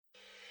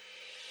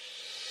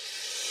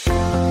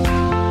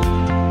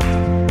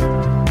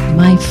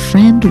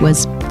friend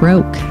was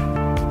broke.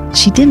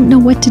 She didn't know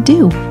what to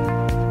do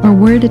or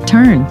where to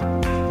turn.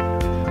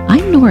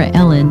 I'm Nora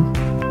Ellen.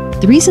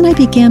 The reason I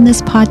began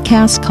this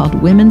podcast called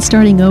Women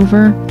Starting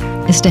Over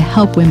is to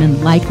help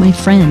women like my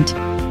friend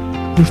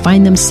who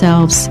find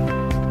themselves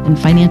in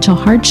financial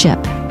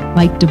hardship,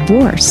 like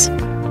divorce,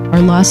 or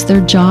lost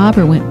their job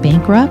or went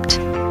bankrupt,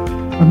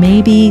 or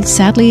maybe,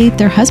 sadly,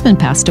 their husband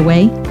passed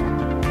away.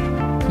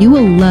 You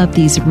will love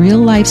these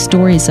real-life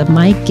stories of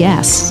my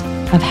guests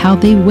of how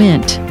they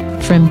went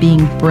from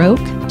being broke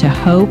to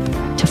hope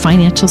to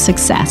financial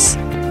success.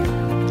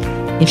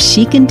 If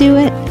she can do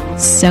it,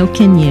 so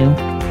can you.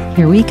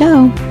 Here we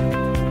go.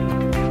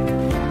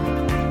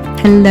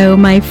 Hello,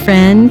 my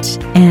friend,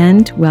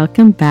 and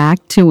welcome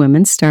back to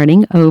Women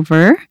Starting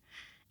Over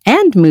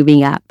and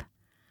Moving Up,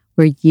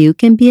 where you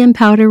can be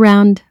empowered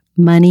around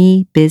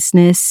money,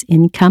 business,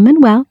 income,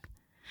 and wealth,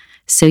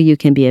 so you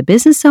can be a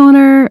business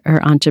owner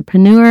or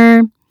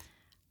entrepreneur,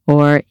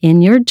 or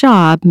in your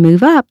job,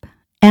 move up,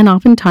 and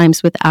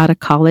oftentimes without a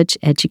college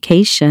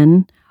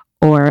education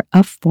or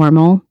a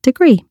formal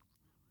degree.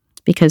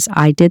 Because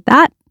I did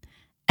that,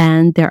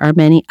 and there are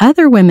many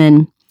other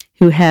women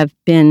who have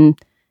been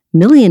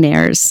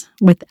millionaires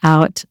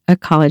without a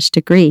college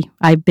degree.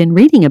 I've been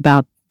reading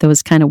about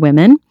those kind of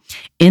women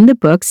in the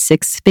book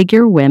Six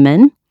Figure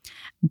Women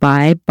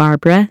by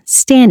Barbara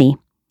Stanny.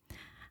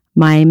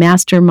 My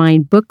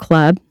mastermind book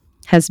club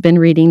has been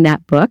reading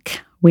that book.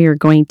 We are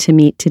going to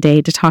meet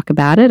today to talk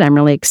about it. I'm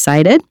really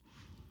excited.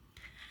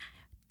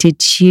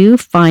 Did you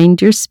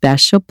find your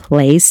special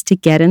place to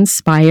get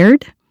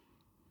inspired?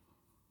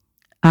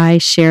 I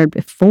shared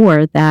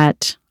before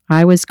that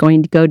I was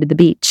going to go to the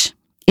beach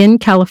in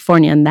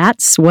California, and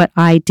that's what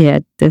I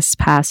did this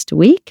past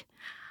week.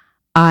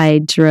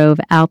 I drove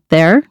out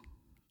there.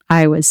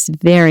 I was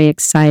very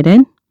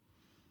excited.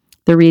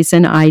 The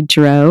reason I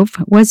drove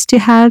was to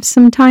have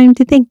some time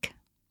to think.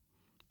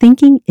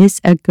 Thinking is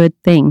a good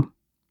thing.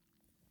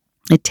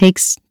 It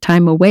takes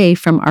time away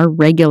from our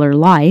regular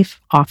life,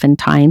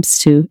 oftentimes,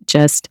 to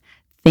just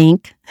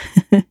think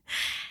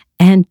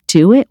and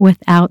do it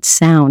without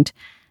sound.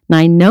 And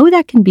I know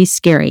that can be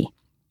scary.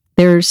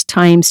 There's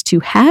times to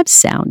have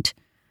sound.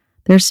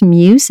 There's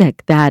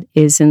music that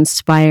is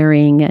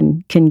inspiring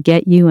and can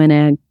get you in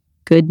a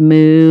good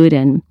mood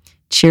and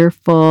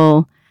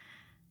cheerful,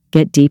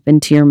 get deep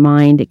into your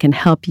mind. It can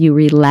help you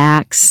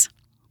relax.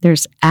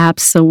 There's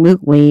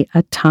absolutely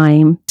a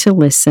time to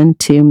listen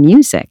to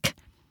music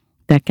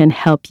that can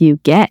help you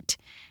get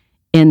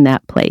in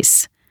that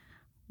place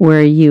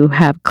where you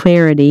have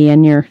clarity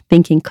and you're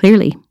thinking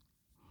clearly.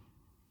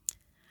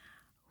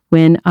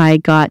 When I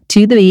got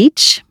to the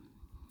beach,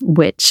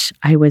 which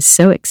I was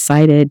so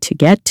excited to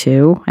get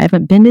to. I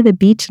haven't been to the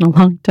beach in a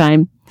long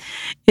time.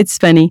 It's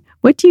funny.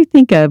 What do you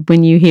think of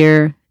when you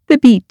hear the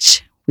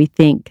beach? We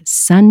think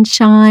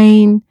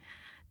sunshine,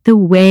 the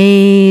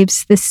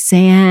waves, the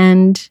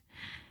sand,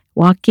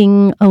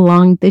 walking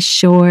along the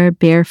shore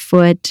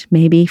barefoot,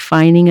 maybe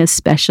finding a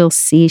special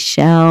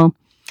seashell.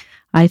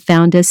 I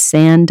found a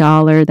sand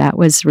dollar. That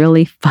was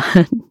really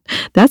fun.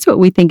 That's what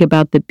we think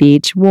about the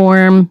beach.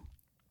 Warm,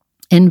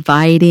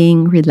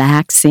 inviting,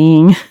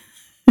 relaxing.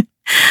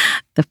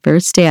 The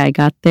first day I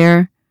got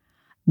there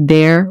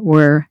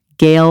were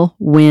gale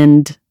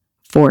wind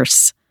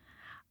force.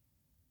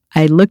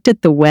 I looked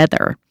at the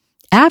weather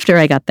after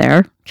I got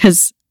there,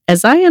 because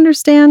as I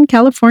understand,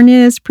 California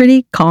is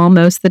pretty calm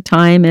most of the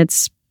time.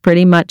 It's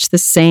pretty much the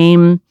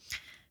same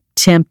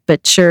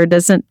temperature,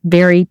 doesn't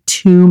vary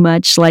too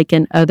much like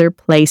in other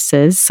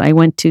places. I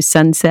went to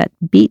Sunset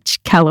Beach,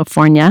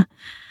 California.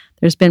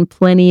 There's been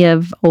plenty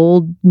of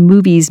old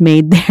movies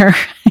made there.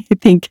 I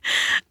think,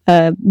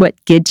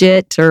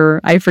 Gidget,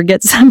 or I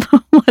forget some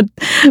what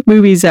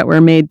movies that were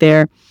made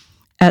there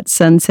at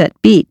Sunset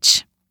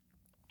Beach.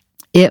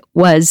 It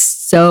was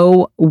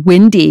so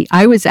windy.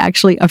 I was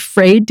actually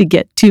afraid to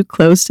get too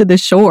close to the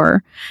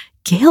shore.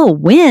 Gale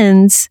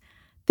winds.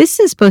 This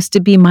is supposed to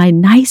be my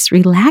nice,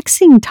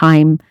 relaxing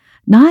time,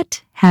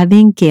 not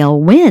having gale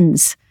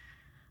winds.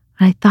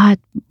 I thought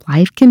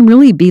life can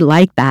really be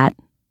like that.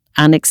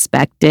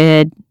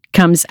 Unexpected,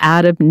 comes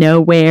out of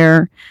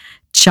nowhere,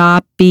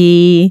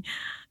 choppy.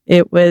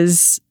 It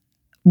was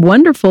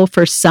wonderful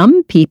for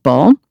some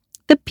people,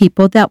 the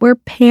people that were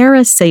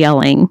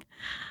parasailing.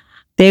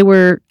 They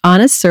were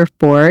on a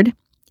surfboard,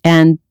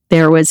 and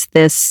there was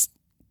this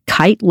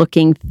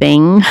kite-looking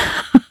thing.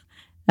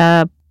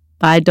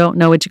 I don't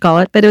know what you call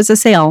it, but it was a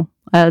sail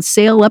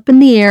up in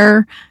the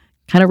air,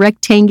 kind of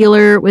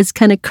rectangular. It was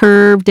kind of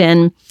curved,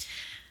 and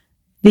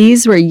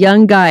these were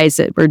young guys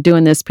that were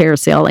doing this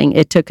parasailing.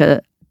 It took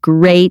a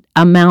great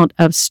amount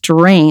of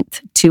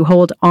strength to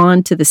hold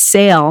on to the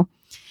sail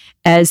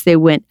as they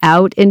went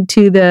out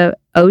into the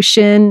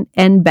ocean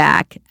and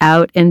back,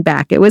 out and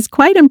back. It was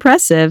quite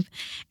impressive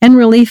and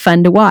really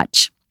fun to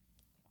watch.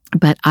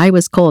 But I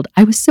was cold.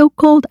 I was so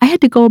cold, I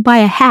had to go buy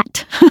a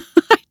hat.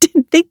 I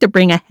didn't think to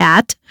bring a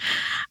hat.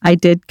 I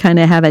did kind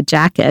of have a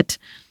jacket.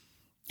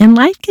 And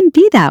life can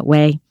be that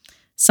way.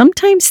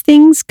 Sometimes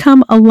things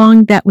come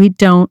along that we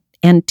don't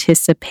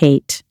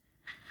anticipate.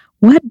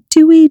 What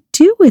do we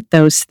do with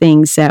those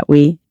things that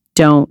we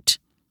don't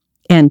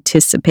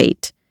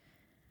anticipate?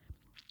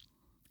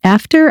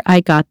 After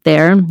I got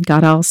there,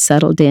 got all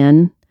settled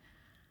in,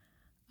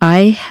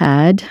 I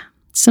had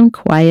some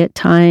quiet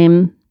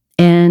time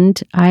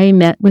and I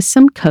met with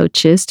some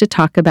coaches to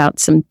talk about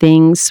some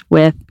things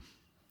with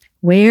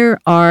where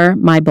are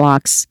my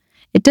blocks.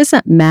 It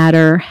doesn't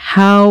matter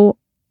how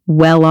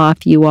well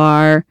off you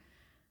are,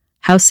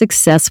 how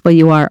successful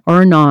you are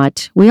or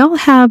not. We all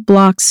have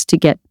blocks to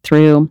get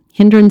through,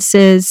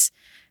 hindrances,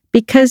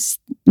 because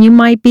you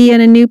might be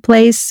in a new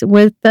place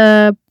with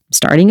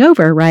starting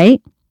over,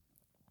 right?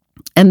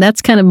 And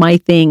that's kind of my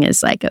thing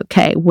is like,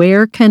 okay,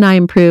 where can I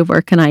improve?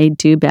 Where can I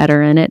do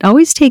better? And it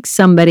always takes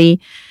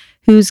somebody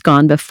who's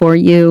gone before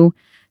you,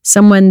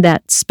 someone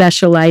that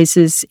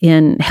specializes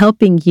in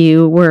helping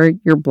you where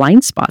your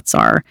blind spots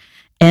are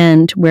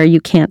and where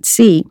you can't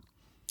see.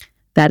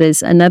 That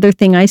is another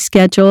thing I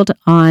scheduled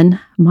on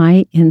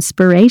my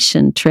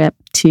inspiration trip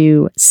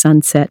to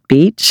Sunset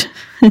Beach.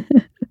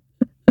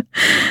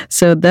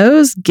 So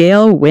those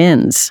gale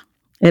winds,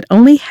 it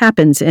only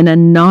happens in a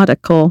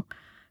nautical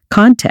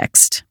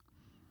context.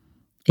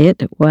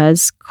 It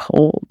was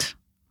cold,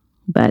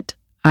 but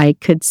I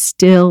could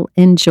still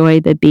enjoy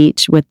the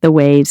beach with the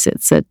waves.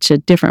 It's such a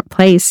different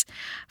place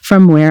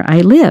from where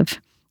I live.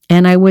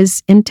 And I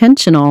was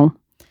intentional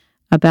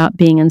about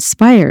being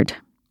inspired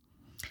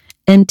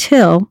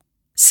until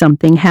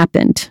something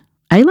happened.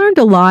 I learned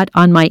a lot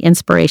on my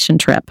inspiration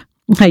trip.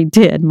 I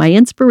did. My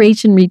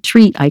inspiration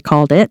retreat, I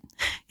called it.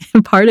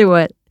 Part of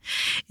what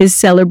is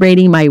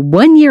celebrating my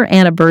 1-year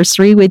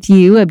anniversary with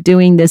you of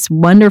doing this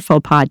wonderful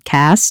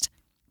podcast.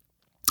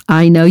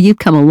 I know you've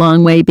come a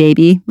long way,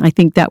 baby. I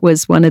think that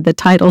was one of the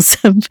titles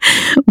of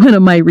one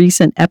of my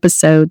recent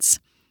episodes.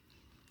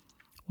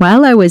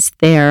 While I was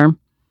there,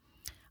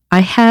 I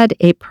had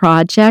a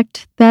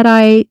project that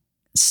I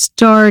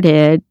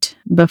started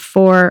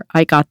before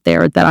I got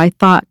there that I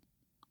thought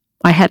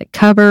I had it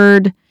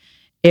covered.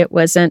 It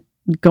wasn't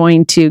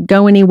going to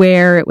go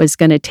anywhere. It was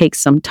going to take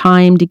some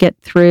time to get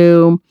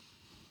through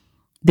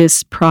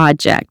this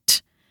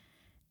project.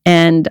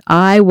 And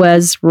I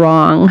was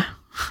wrong.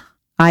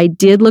 I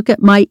did look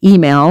at my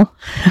email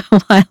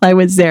while I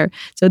was there.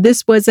 So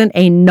this wasn't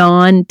a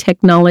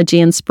non-technology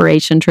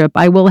inspiration trip.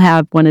 I will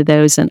have one of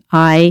those, and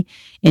I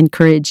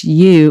encourage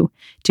you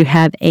to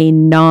have a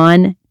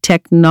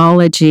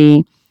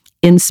non-technology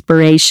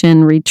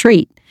inspiration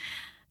retreat.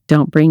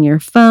 Don't bring your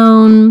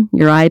phone,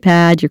 your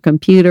iPad, your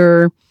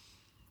computer.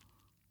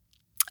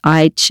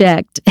 I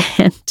checked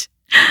and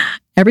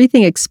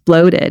everything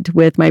exploded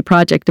with my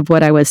project of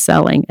what I was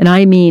selling. And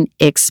I mean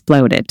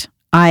exploded.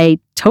 I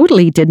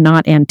totally did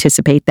not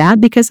anticipate that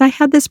because I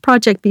had this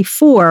project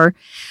before,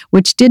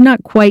 which did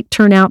not quite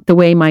turn out the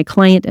way my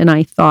client and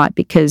I thought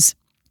because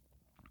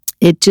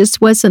it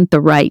just wasn't the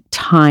right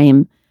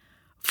time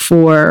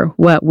for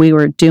what we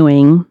were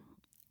doing.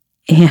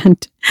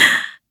 And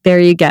there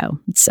you go.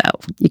 So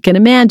you can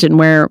imagine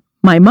where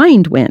my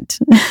mind went.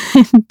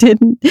 It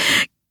didn't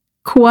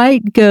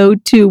quite go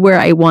to where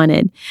I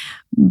wanted.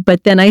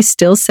 But then I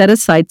still set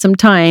aside some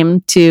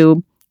time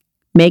to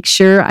make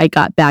sure I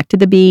got back to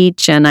the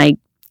beach and I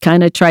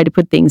kind of tried to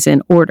put things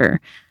in order.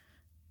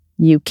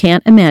 You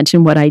can't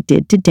imagine what I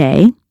did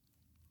today.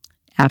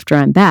 After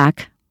I'm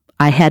back,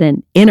 I had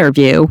an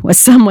interview with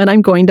someone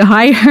I'm going to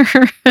hire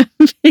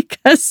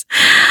because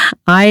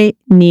I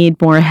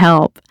need more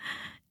help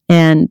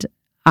and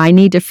I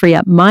need to free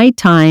up my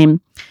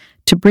time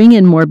to bring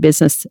in more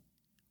business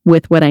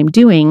with what I'm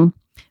doing,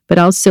 but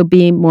also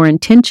be more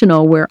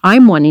intentional where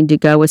I'm wanting to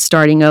go with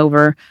starting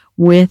over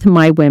with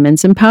my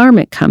women's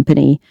empowerment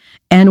company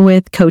and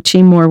with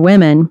coaching more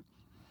women.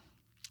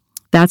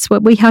 That's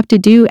what we have to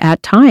do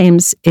at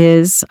times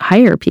is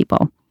hire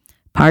people,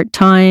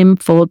 part-time,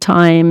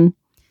 full-time.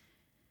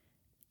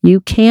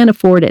 You can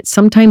afford it.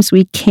 Sometimes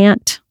we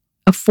can't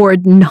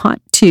afford not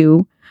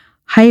to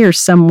hire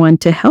someone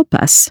to help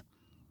us.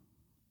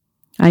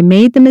 I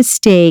made the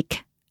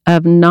mistake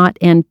of not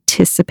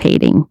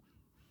anticipating.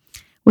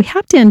 We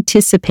have to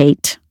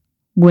anticipate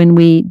when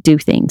we do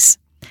things,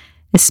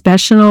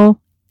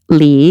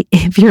 especially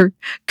if you're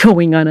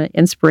going on an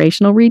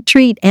inspirational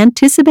retreat.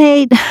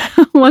 Anticipate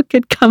what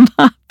could come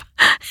up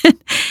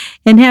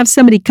and have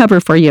somebody cover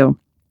for you.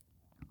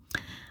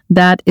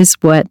 That is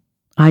what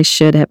I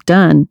should have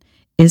done,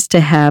 is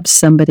to have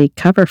somebody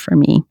cover for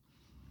me.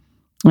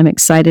 I'm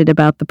excited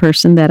about the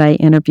person that I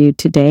interviewed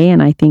today,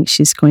 and I think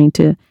she's going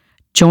to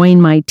join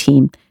my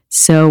team.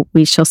 So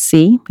we shall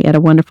see. We had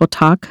a wonderful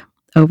talk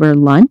over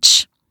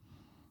lunch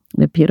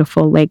at a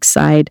beautiful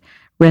lakeside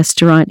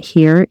restaurant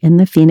here in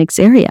the Phoenix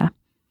area.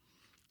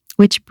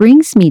 Which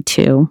brings me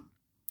to,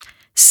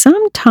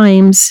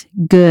 sometimes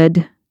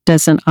good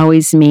doesn't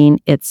always mean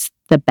it's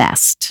the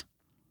best.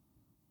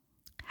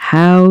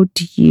 How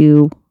do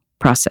you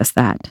process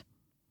that?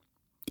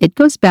 It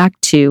goes back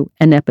to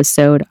an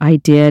episode I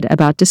did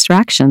about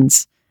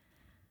distractions,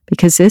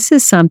 because this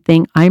is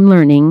something I'm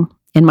learning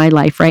in my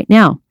life right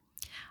now.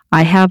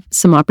 I have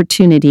some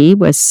opportunity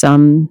with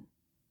some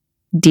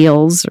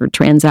deals or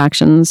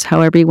transactions,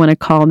 however you want to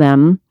call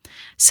them,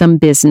 some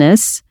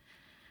business,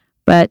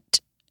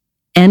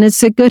 and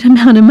it's a good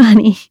amount of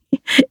money.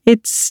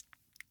 It's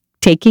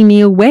taking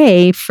me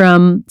away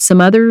from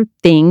some other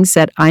things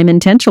that I'm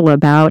intentional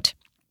about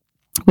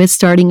with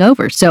starting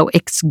over. So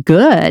it's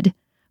good,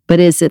 but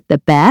is it the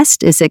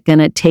best? Is it going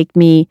to take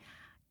me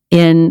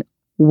in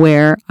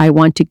where I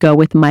want to go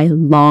with my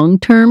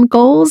long-term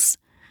goals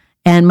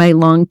and my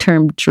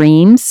long-term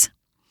dreams?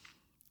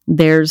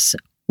 There's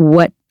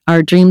what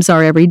our dreams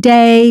are every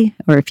day,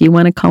 or if you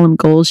want to call them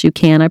goals, you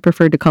can. I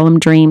prefer to call them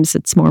dreams.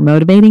 It's more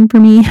motivating for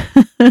me.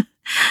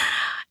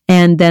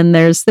 And then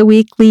there's the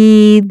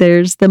weekly,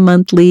 there's the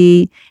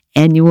monthly,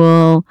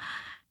 annual,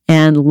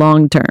 and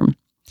long-term.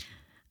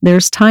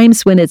 There's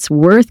times when it's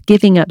worth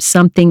giving up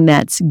something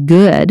that's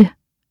good,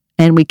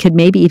 and we could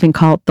maybe even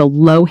call it the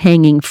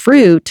low-hanging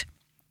fruit,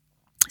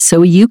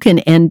 so you can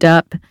end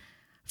up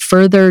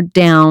further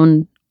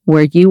down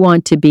where you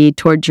want to be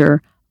towards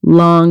your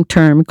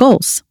long-term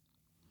goals.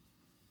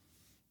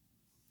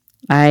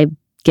 I'm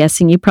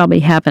guessing you probably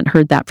haven't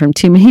heard that from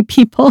too many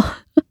people.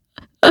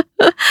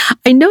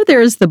 I know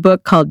there is the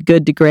book called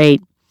Good to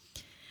Great.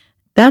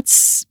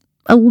 That's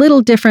a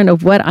little different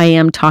of what I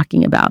am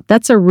talking about.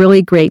 That's a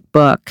really great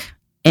book.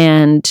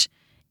 And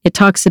it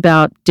talks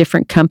about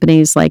different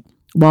companies like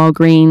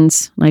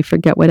Walgreens. I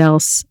forget what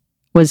else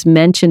was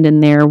mentioned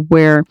in there,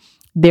 where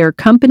their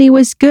company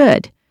was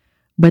good,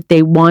 but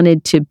they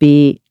wanted to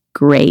be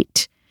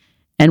great.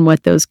 And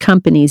what those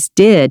companies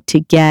did to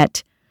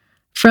get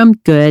from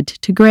good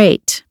to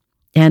great.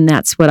 And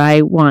that's what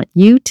I want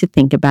you to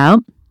think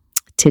about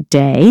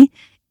today,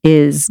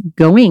 is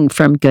going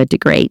from good to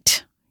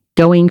great,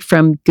 going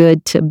from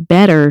good to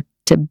better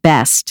to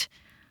best,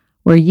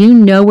 where you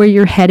know where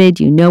you're headed,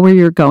 you know where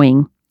you're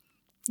going.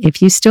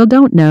 If you still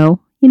don't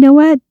know, you know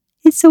what?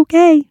 It's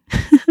okay.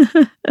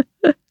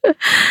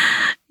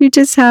 You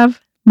just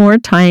have more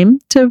time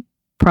to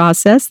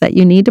process that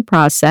you need to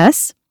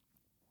process.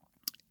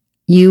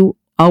 You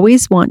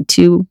always want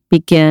to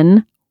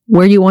begin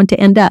where you want to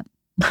end up.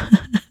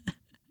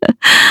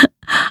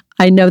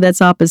 I know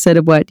that's opposite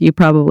of what you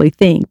probably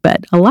think,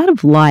 but a lot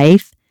of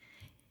life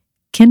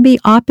can be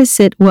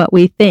opposite what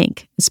we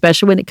think,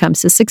 especially when it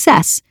comes to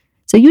success.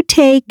 So you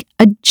take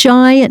a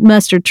giant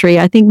mustard tree.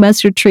 I think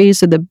mustard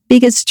trees are the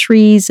biggest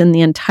trees in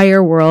the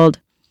entire world,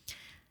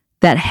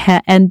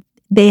 and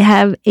they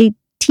have a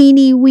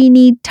teeny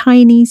weeny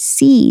tiny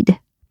seed.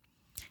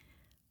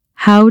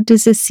 How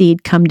does a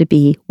seed come to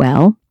be?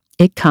 Well,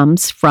 it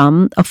comes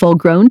from a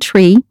full-grown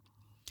tree.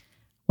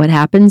 What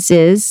happens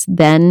is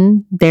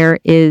then there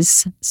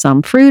is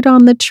some fruit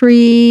on the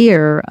tree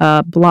or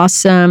a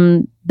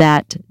blossom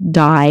that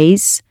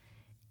dies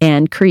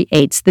and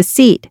creates the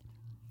seed.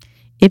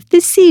 If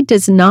the seed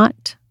does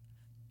not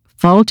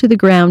fall to the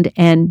ground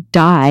and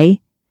die,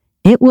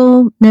 it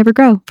will never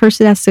grow.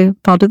 First, it has to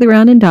fall to the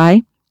ground and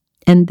die,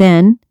 and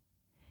then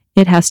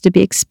it has to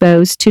be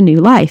exposed to new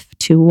life,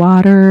 to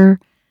water,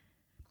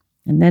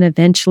 and then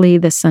eventually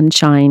the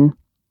sunshine.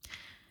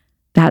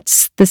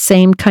 That's the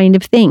same kind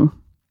of thing.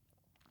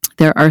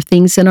 There are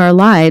things in our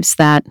lives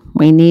that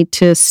we need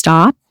to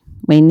stop,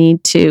 we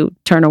need to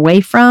turn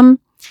away from,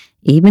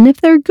 even if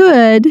they're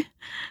good,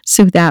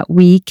 so that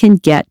we can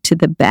get to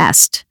the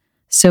best,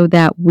 so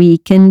that we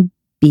can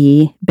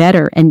be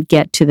better and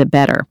get to the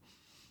better.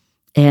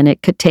 And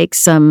it could take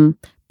some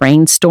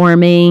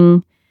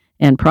brainstorming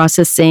and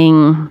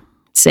processing,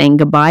 saying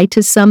goodbye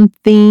to some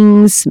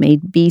things,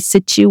 maybe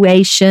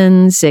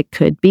situations. It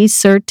could be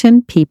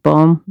certain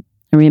people.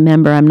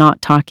 Remember, I'm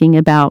not talking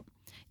about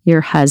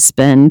your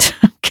husband,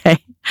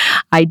 okay?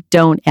 I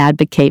don't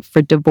advocate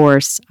for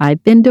divorce.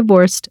 I've been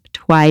divorced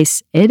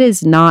twice. It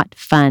is not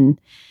fun.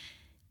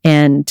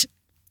 And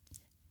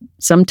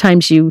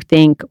sometimes you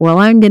think, well,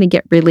 I'm going to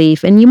get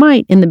relief. And you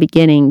might in the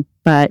beginning,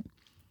 but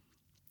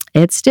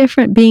it's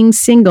different being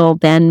single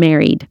than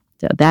married.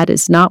 So that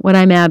is not what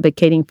I'm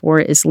advocating for,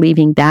 is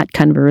leaving that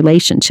kind of a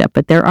relationship.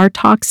 But there are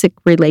toxic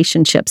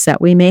relationships that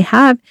we may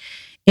have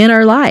in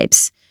our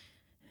lives.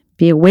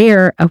 Be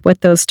aware of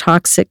what those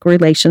toxic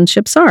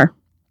relationships are.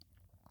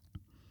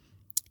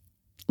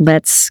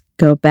 Let's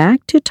go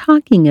back to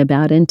talking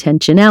about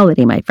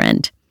intentionality, my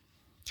friend.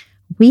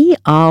 We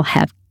all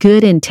have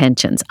good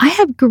intentions. I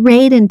have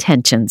great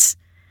intentions.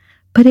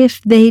 But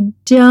if they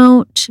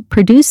don't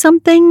produce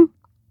something,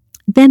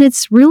 then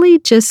it's really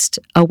just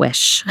a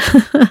wish.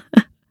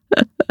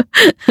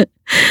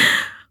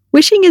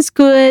 Wishing is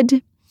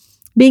good.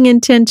 Being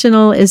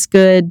intentional is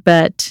good,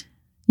 but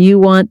you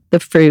want the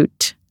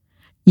fruit.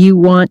 You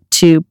want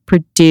to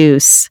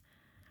produce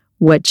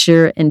what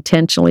you're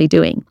intentionally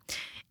doing.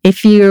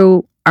 If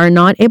you are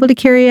not able to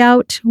carry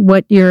out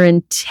what you're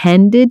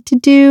intended to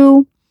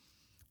do,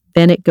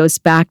 then it goes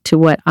back to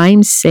what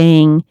I'm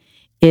saying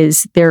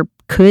is there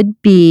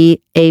could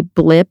be a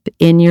blip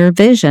in your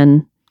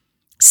vision,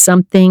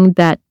 something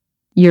that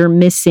you're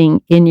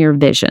missing in your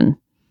vision,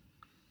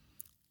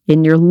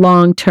 in your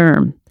long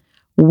term,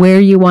 where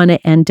you want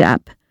to end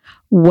up,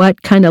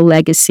 what kind of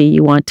legacy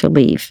you want to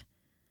leave.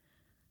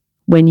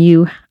 When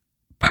you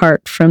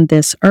part from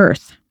this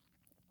earth.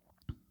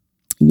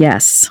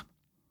 Yes.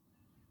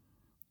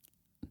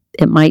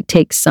 It might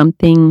take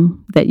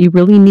something that you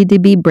really need to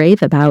be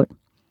brave about.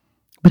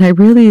 But I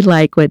really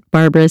like what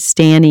Barbara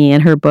Stanny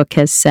in her book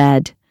has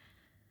said.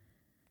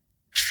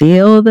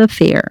 Feel the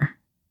fear,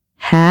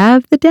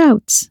 have the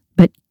doubts,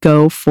 but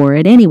go for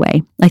it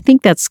anyway. I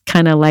think that's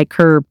kind of like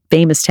her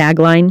famous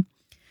tagline.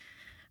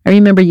 I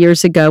remember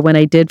years ago when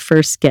I did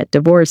first get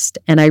divorced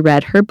and I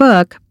read her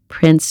book,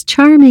 Prince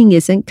Charming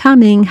Isn't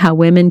Coming, How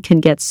Women Can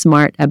Get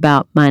Smart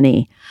About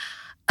Money.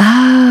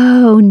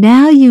 Oh,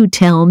 now you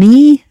tell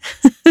me.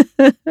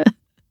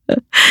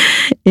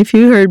 If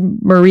you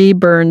heard Marie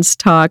Burns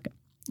talk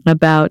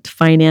about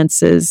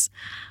finances,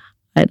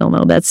 I don't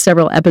know, that's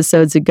several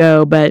episodes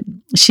ago, but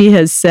she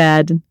has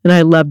said, and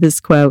I love this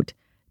quote,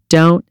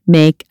 don't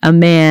make a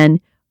man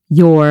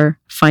your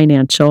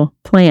financial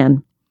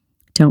plan.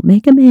 Don't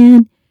make a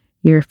man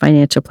your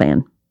financial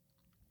plan.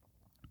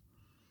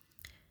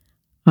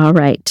 All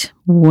right,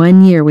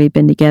 1 year we've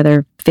been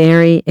together.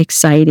 Very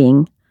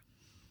exciting.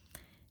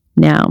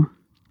 Now,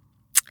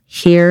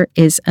 here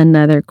is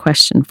another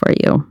question for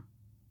you.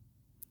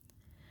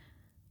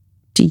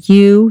 Do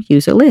you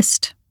use a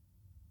list?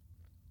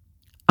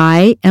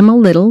 I am a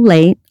little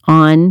late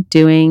on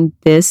doing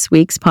this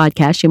week's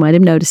podcast. You might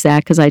have noticed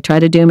that because I try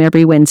to do them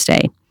every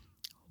Wednesday.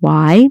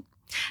 Why?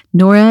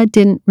 Nora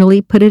didn't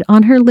really put it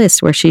on her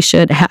list where she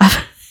should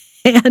have.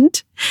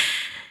 And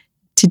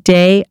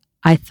today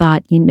I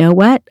thought, you know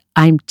what?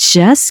 I'm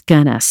just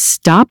going to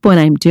stop what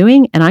I'm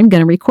doing and I'm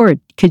going to record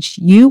because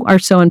you are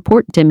so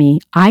important to me.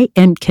 I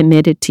am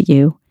committed to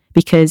you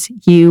because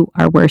you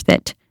are worth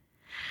it.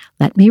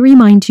 Let me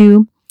remind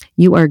you,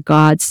 you are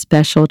God's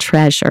special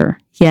treasure.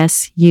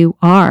 Yes, you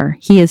are.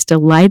 He is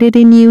delighted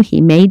in you. He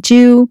made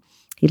you.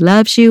 He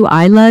loves you.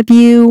 I love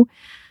you.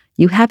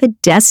 You have a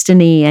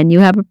destiny and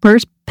you have a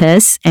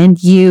purpose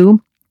and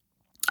you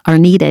are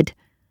needed.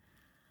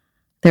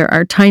 There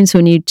are times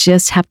when you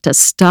just have to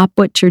stop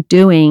what you're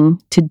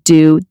doing to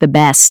do the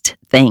best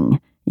thing.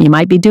 You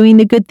might be doing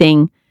the good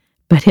thing,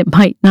 but it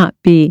might not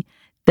be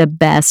the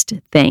best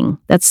thing.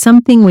 That's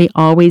something we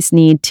always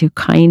need to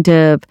kind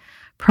of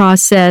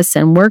process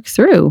and work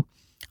through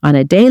on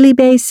a daily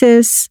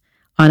basis,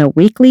 on a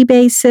weekly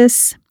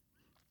basis.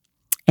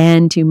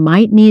 And you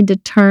might need to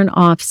turn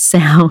off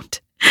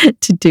sound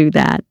to do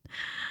that.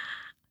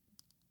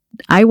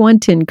 I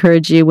want to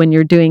encourage you when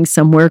you're doing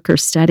some work or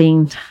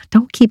studying,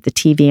 don't keep the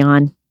TV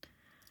on.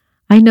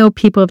 I know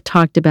people have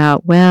talked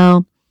about,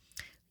 well,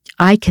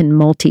 I can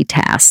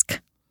multitask.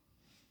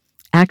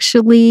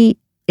 Actually,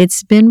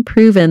 it's been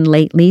proven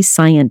lately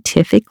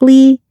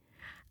scientifically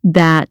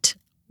that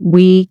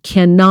we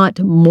cannot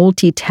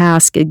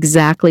multitask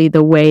exactly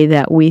the way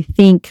that we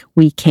think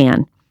we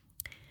can.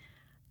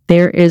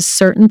 There is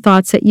certain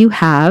thoughts that you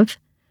have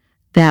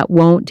that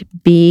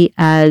won't be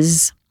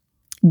as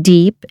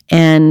deep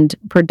and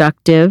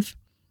productive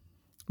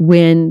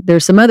when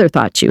there's some other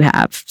thoughts you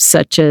have,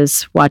 such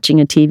as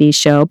watching a TV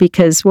show,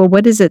 because, well,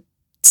 what is it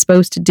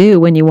supposed to do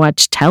when you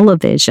watch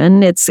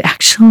television? It's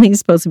actually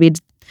supposed to be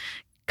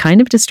kind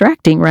of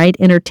distracting, right?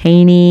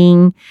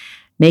 Entertaining,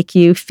 make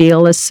you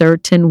feel a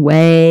certain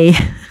way.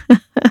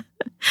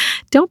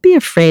 Don't be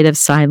afraid of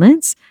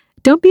silence.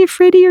 Don't be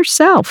afraid of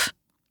yourself.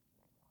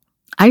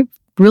 I've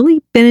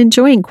really been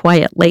enjoying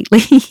quiet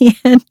lately,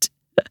 and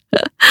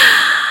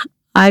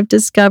I've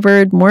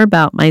discovered more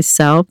about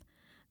myself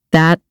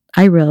that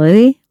I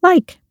really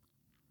like.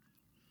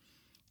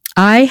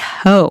 I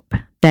hope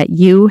that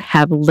you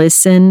have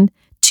listened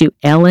to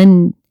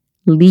Ellen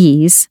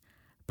Lee's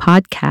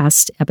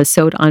podcast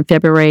episode on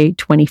February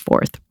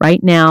 24th.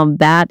 Right now,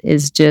 that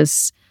is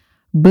just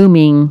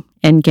booming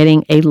and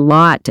getting a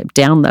lot of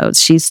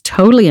downloads. She's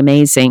totally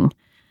amazing.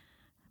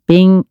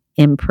 Being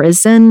in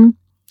prison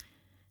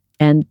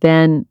and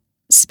then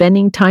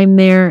spending time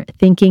there,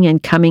 thinking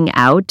and coming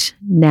out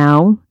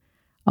now,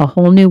 a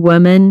whole new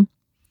woman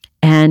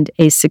and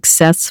a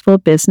successful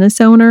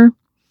business owner.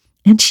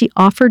 And she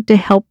offered to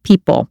help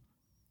people.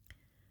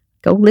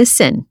 Go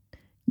listen.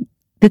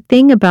 The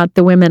thing about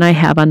the women I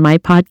have on my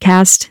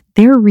podcast,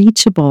 they're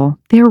reachable.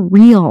 They're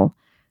real.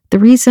 The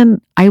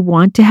reason I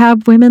want to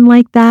have women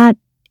like that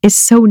is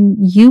so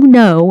you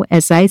know,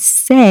 as I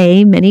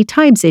say many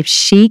times, if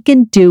she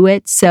can do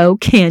it, so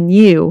can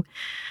you.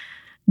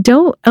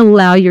 Don't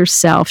allow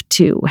yourself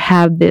to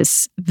have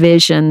this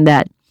vision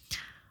that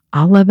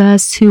all of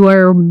us who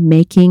are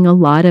making a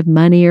lot of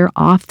money are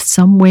off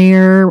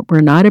somewhere.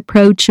 We're not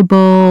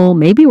approachable.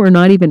 Maybe we're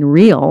not even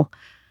real.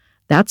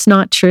 That's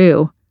not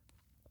true.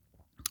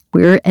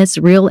 We're as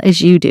real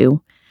as you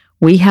do.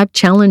 We have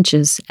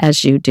challenges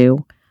as you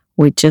do.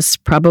 We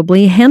just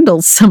probably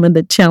handle some of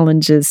the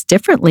challenges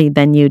differently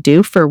than you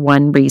do for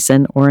one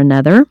reason or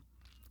another.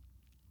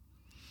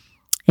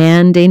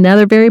 And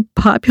another very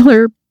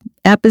popular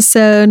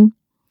episode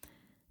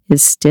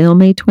is still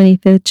May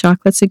 25th,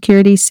 chocolate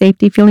security,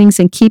 safety feelings,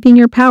 and keeping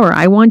your power.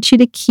 I want you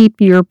to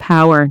keep your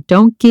power.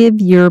 Don't give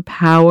your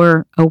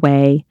power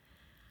away.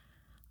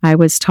 I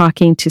was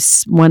talking to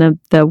one of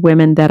the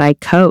women that I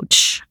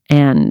coach,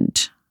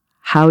 and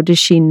How does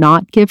she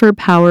not give her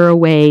power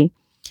away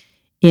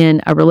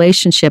in a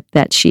relationship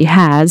that she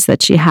has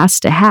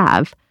to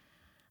have,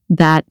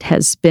 that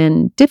has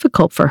been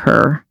difficult for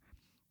her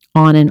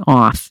on and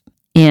off?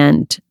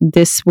 And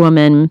this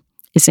woman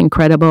is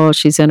incredible.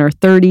 She's in her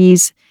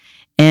 30s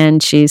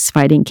and she's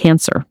fighting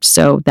cancer.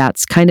 So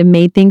that's kind of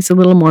made things a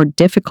little more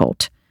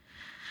difficult.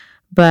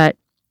 But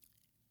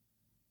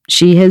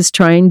she is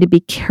trying to be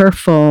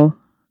careful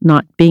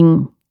not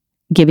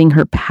giving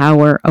her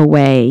power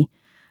away.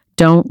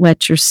 Don't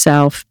let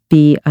yourself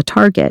be a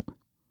target.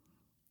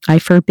 I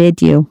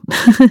forbid you.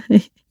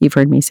 You've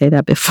heard me say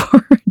that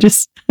before.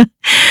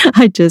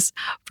 I just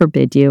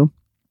forbid you.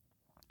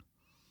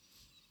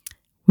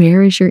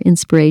 Where is your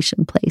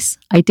inspiration place?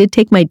 I did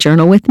take my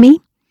journal with me,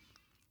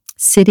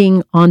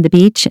 sitting on the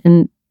beach,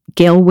 and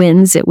gale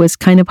winds. It was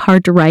kind of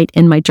hard to write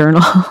in my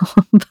journal,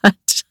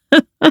 but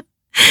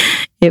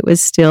it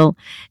was still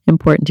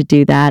important to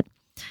do that.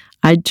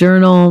 I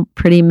journal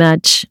pretty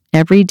much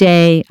every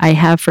day. I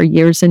have for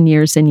years and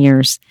years and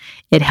years.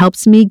 It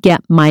helps me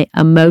get my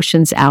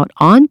emotions out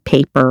on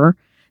paper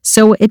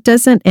so it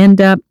doesn't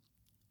end up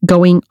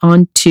going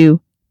on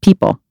to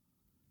people.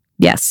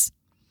 Yes.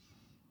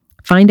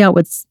 Find out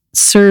what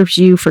serves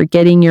you for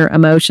getting your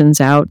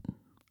emotions out,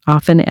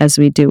 often as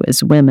we do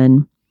as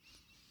women.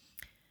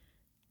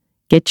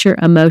 Get your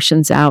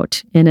emotions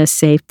out in a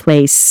safe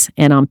place,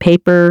 and on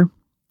paper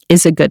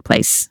is a good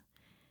place.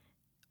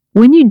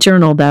 When you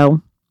journal,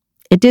 though,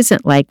 it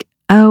isn't like,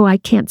 oh, I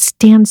can't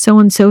stand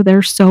so-and-so,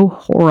 they're so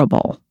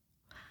horrible.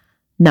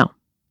 No,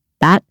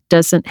 that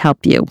doesn't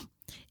help you.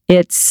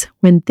 It's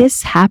when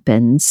this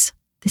happens,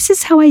 this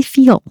is how I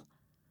feel.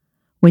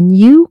 When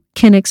you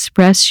can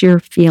express your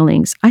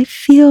feelings, I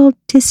feel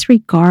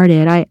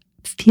disregarded, I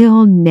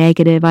feel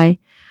negative,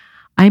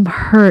 I'm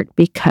hurt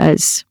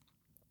because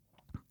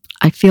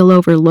I feel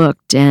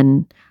overlooked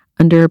and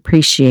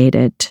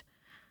underappreciated.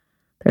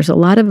 There's a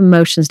lot of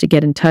emotions to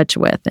get in touch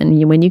with.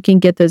 And when you can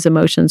get those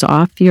emotions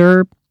off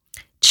your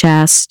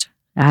chest,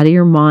 out of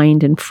your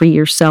mind, and free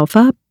yourself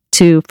up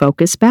to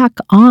focus back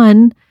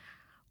on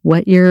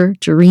what your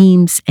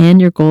dreams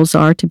and your goals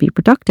are to be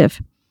productive.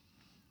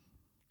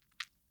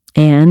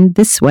 And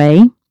this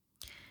way,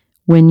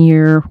 when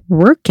you're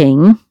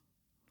working,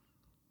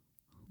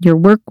 your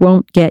work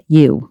won't get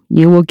you.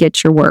 You will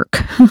get your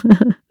work.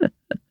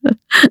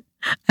 I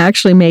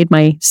actually made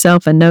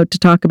myself a note to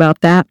talk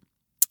about that.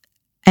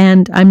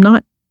 And I'm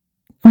not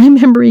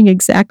remembering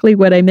exactly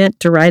what I meant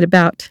to write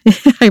about.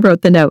 I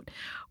wrote the note,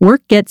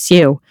 work gets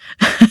you.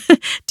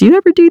 Do you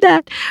ever do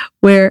that?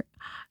 Where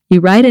you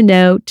write a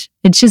note,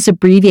 it's just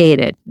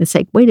abbreviated. It's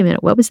like, wait a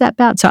minute, what was that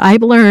about? So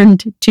I've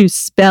learned to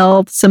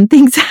spell some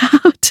things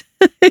out.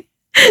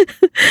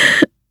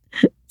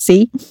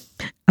 See,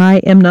 I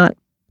am not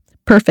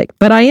perfect,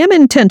 but I am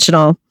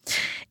intentional.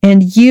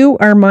 And you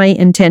are my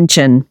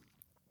intention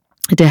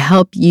to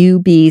help you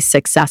be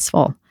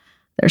successful.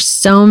 There's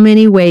so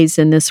many ways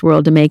in this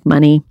world to make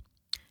money.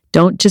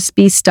 Don't just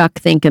be stuck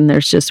thinking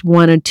there's just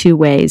one or two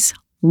ways.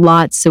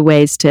 Lots of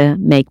ways to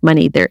make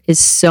money. There is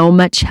so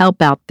much help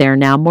out there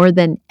now, more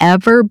than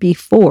ever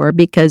before,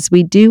 because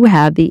we do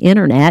have the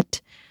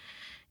internet.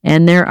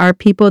 And there are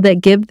people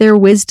that give their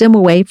wisdom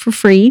away for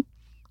free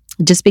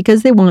just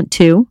because they want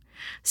to.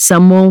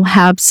 Some will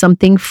have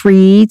something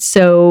free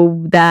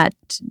so that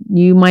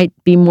you might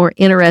be more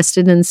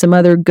interested in some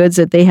other goods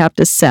that they have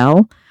to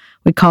sell.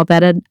 We call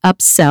that an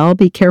upsell.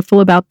 Be careful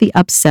about the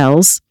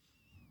upsells.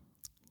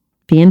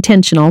 Be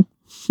intentional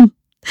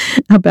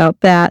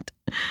about that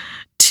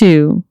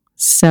too.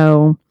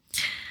 So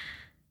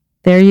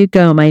there you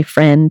go, my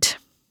friend.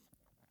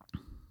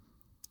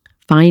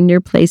 Find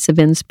your place of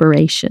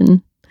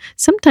inspiration.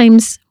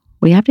 Sometimes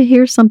we have to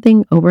hear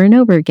something over and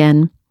over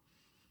again.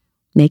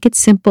 Make it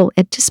simple.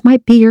 It just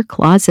might be your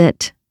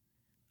closet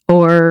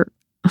or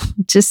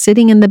just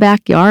sitting in the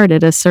backyard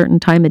at a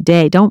certain time of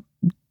day. Don't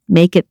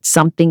make it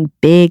something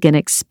big and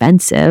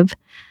expensive.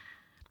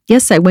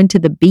 Yes, I went to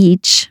the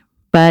beach,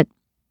 but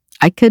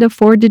I could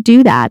afford to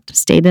do that.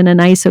 Stayed in a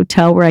nice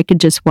hotel where I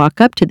could just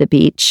walk up to the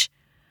beach,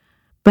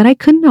 but I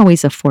couldn't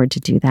always afford to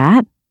do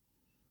that.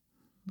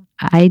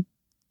 I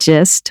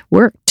just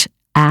worked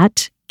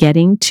at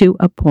getting to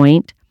a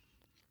point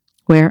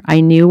where I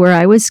knew where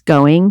I was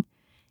going,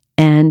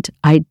 and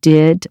I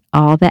did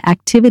all the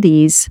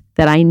activities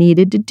that I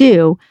needed to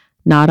do.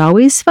 Not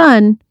always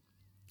fun,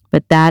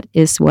 but that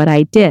is what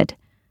I did.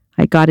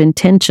 I got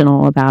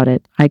intentional about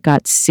it. I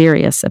got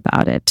serious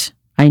about it.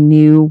 I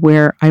knew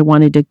where I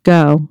wanted to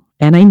go,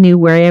 and I knew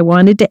where I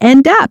wanted to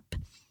end up.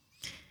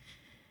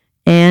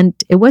 And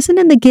it wasn't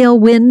in the gale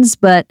winds,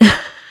 but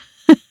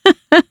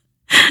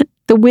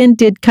the wind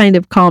did kind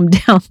of calm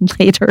down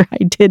later.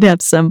 I did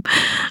have some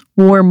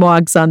warm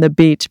walks on the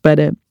beach, but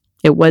it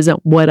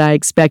wasn't what I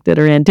expected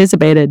or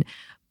anticipated.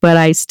 But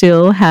I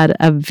still had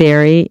a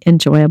very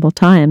enjoyable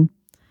time.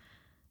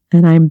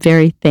 And I'm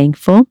very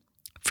thankful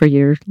for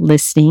your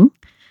listening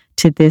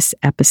to this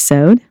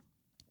episode.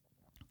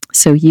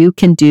 So you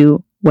can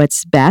do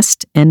what's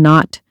best and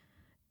not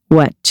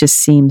what just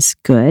seems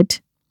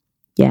good.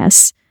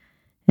 Yes.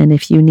 And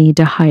if you need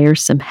to hire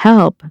some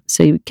help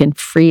so you can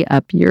free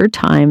up your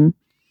time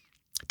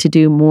to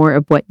do more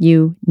of what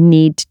you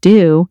need to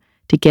do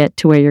to get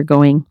to where you're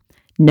going,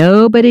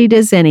 nobody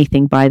does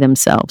anything by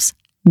themselves.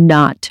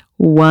 Not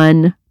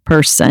one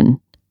person.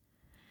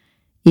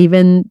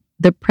 Even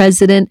the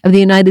President of the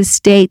United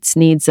States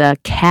needs a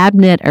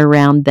cabinet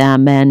around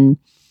them and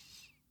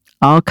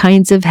all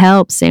kinds of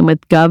help. Same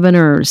with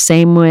governors,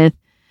 same with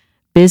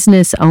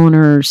business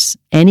owners,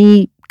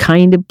 any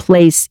kind of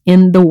place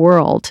in the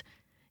world.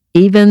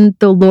 Even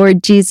the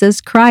Lord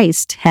Jesus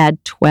Christ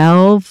had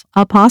 12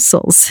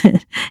 apostles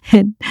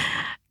and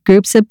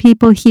groups of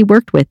people he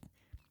worked with.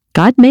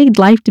 God made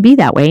life to be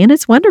that way, and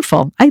it's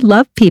wonderful. I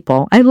love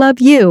people. I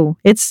love you.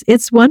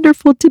 It's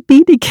wonderful to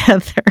be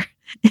together.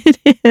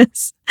 It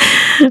is.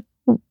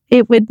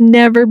 It would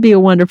never be a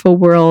wonderful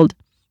world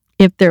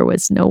if there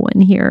was no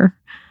one here.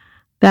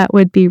 That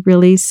would be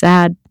really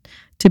sad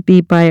to be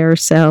by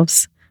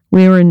ourselves.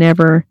 We were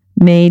never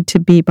made to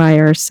be by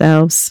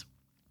ourselves.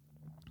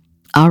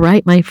 All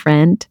right, my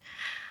friend.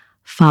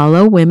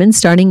 Follow Women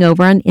Starting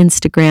Over on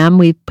Instagram.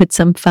 We've put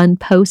some fun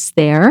posts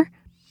there.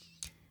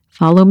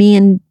 Follow me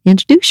and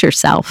introduce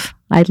yourself.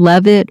 I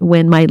love it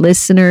when my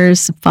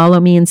listeners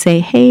follow me and say,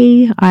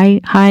 hey,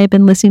 I've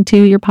been listening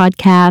to your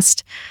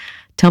podcast.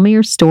 Tell me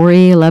your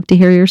story. I love to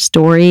hear your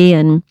story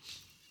and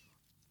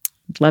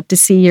love to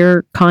see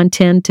your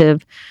content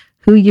of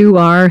who you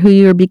are, who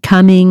you're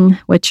becoming,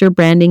 what you're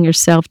branding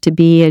yourself to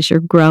be as you're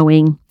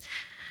growing.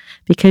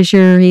 Because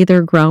you're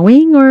either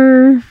growing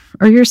or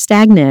you're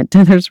stagnant.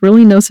 There's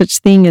really no such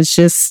thing as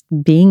just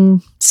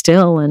being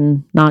still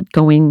and not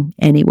going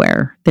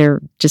anywhere. There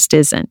just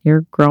isn't.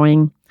 You're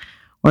growing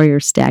or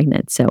you're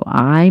stagnant. So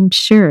I'm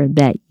sure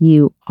that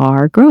you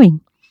are growing.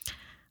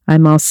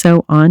 I'm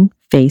also on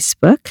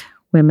Facebook,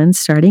 Women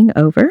Starting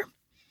Over.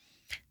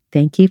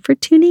 Thank you for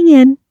tuning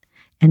in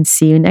and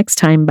see you next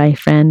time, my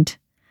friend.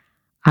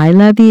 I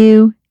love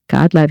you.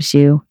 God loves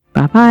you.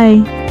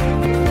 Bye-bye.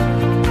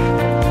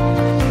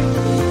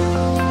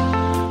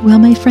 Well,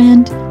 my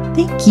friend,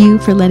 thank you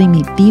for letting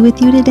me be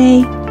with you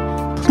today.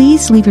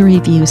 Please leave a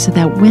review so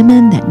that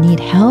women that need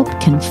help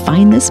can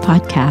find this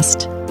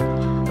podcast.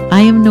 I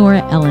am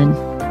Nora Ellen,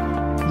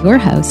 your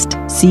host.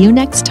 See you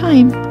next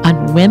time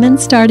on Women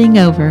Starting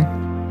Over.